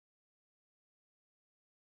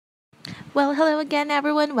Well, hello again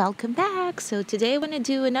everyone, welcome back. So today I want to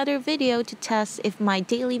do another video to test if my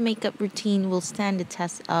daily makeup routine will stand the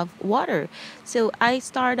test of water. So I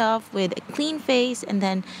start off with a clean face and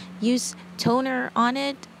then use toner on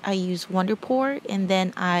it. I use Wonderpore and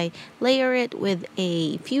then I layer it with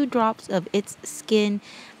a few drops of its skin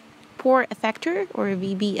Pore Effector or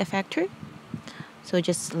VB Effector. So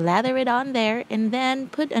just lather it on there and then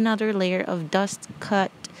put another layer of dust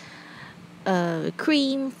cut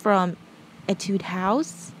cream from Etude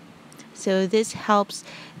house. So this helps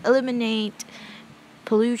eliminate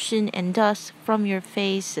pollution and dust from your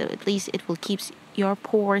face, so at least it will keep your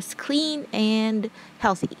pores clean and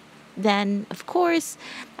healthy. Then of course,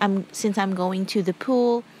 since I'm going to the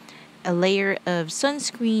pool, a layer of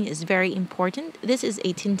sunscreen is very important. This is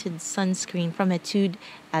a tinted sunscreen from Etude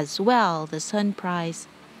as well, the Sunprise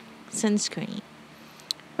sunscreen.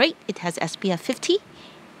 Right, it has SPF 50.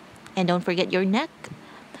 And don't forget your neck.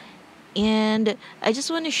 And I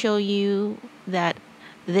just want to show you that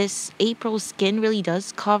this April skin really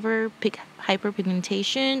does cover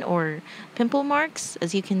hyperpigmentation or pimple marks,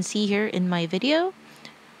 as you can see here in my video.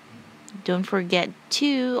 Don't forget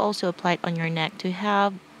to also apply it on your neck to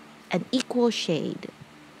have an equal shade.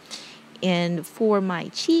 And for my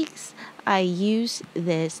cheeks, I use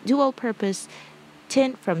this dual purpose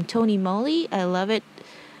tint from Moly. I love it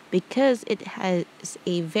because it has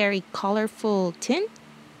a very colorful tint,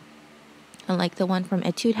 unlike the one from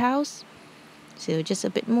Etude house. So just a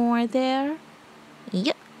bit more there.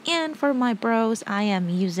 Yep. And for my brows, I am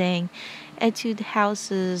using Etude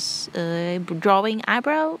house's drawing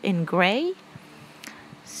eyebrow in gray.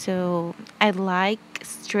 So I like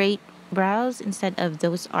straight brows instead of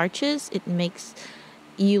those arches. It makes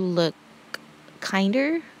you look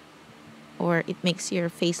kinder, or it makes your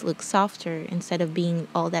face look softer instead of being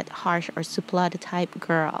all that harsh or suplada type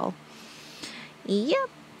girl. Yep,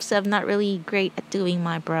 so I'm not really great at doing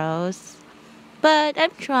my brows, but I'm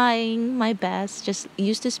trying my best. Just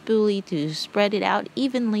use the spoolie to spread it out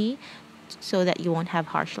evenly so that you won't have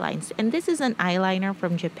harsh lines. And this is an eyeliner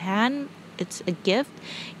from Japan. It's a gift,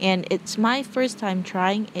 and it's my first time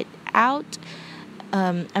trying it out.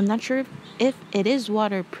 I'm not sure if it is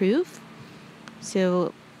waterproof,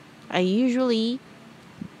 so I usually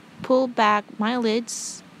pull back my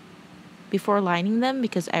lids before lining them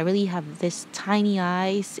because I really have this tiny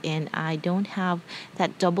eyes and I don't have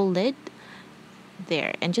that double lid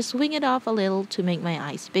there, and just wing it off a little to make my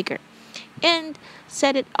eyes bigger, and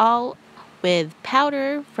set it all with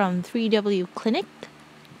powder from 3W Clinic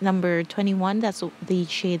number 21. That's the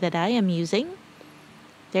shade that I am using.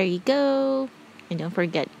 There you go. And don't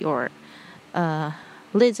forget your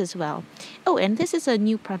lids as well. Oh, and this is a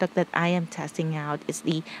new product that I am testing out. It's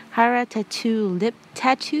the Haratattoo lip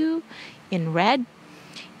tattoo in red.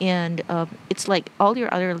 And it's like all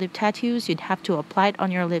your other lip tattoos. You'd have to apply it on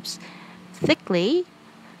your lips thickly,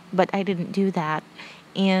 but I didn't do that.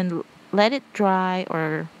 And let it dry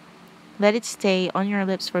or let it stay on your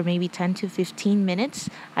lips for maybe 10 to 15 minutes.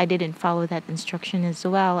 I didn't follow that instruction as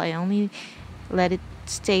well. I only let it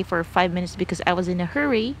stay for 5 minutes because I was in a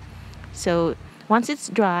hurry. So once it's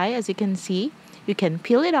dry, as you can see, you can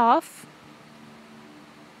peel it off.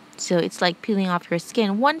 So it's like peeling off your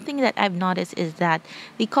skin. One thing that I've noticed is that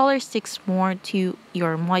the color sticks more to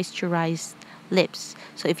your moisturized lips.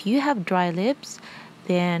 So if you have dry lips,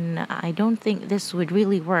 then I don't think this would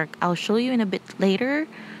really work. I'll show you in a bit later.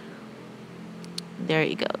 There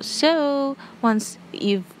you go. So once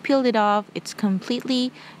you've peeled it off, it's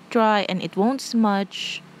completely dry and it won't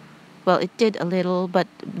smudge. Well, it did a little, but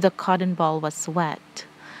the cotton ball was wet,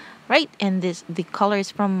 right? And the color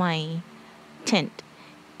is from my tint.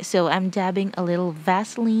 So I'm dabbing a little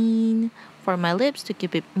Vaseline for my lips to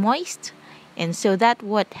keep it moist. And so that is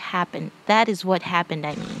what happened,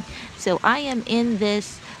 I mean. So I am in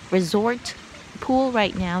this resort pool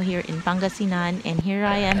right now here in Pangasinan, and here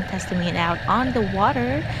I am testing it out on the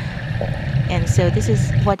water. And so this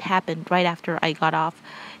is what happened right after I got off.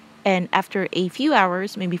 And after a few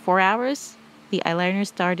hours, maybe 4 hours, the eyeliner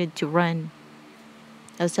started to run.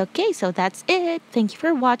 It's okay, so that's it. Thank you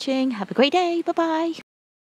for watching. Have a great day. Bye-bye.